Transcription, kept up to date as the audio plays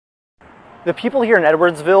The people here in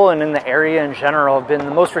Edwardsville and in the area in general have been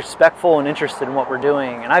the most respectful and interested in what we're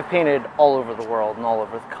doing. And I've painted all over the world and all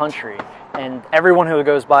over the country. And everyone who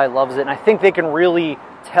goes by loves it. And I think they can really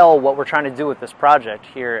tell what we're trying to do with this project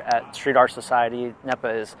here at Street Art Society, NEPA,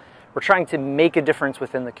 is we're trying to make a difference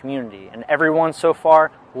within the community. And everyone so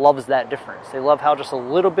far loves that difference. They love how just a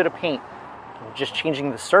little bit of paint, just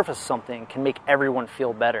changing the surface of something, can make everyone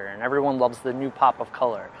feel better, and everyone loves the new pop of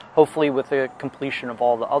color. Hopefully with the completion of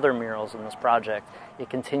all the other murals in this project, it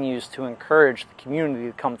continues to encourage the community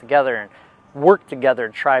to come together and work together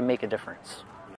to try and make a difference.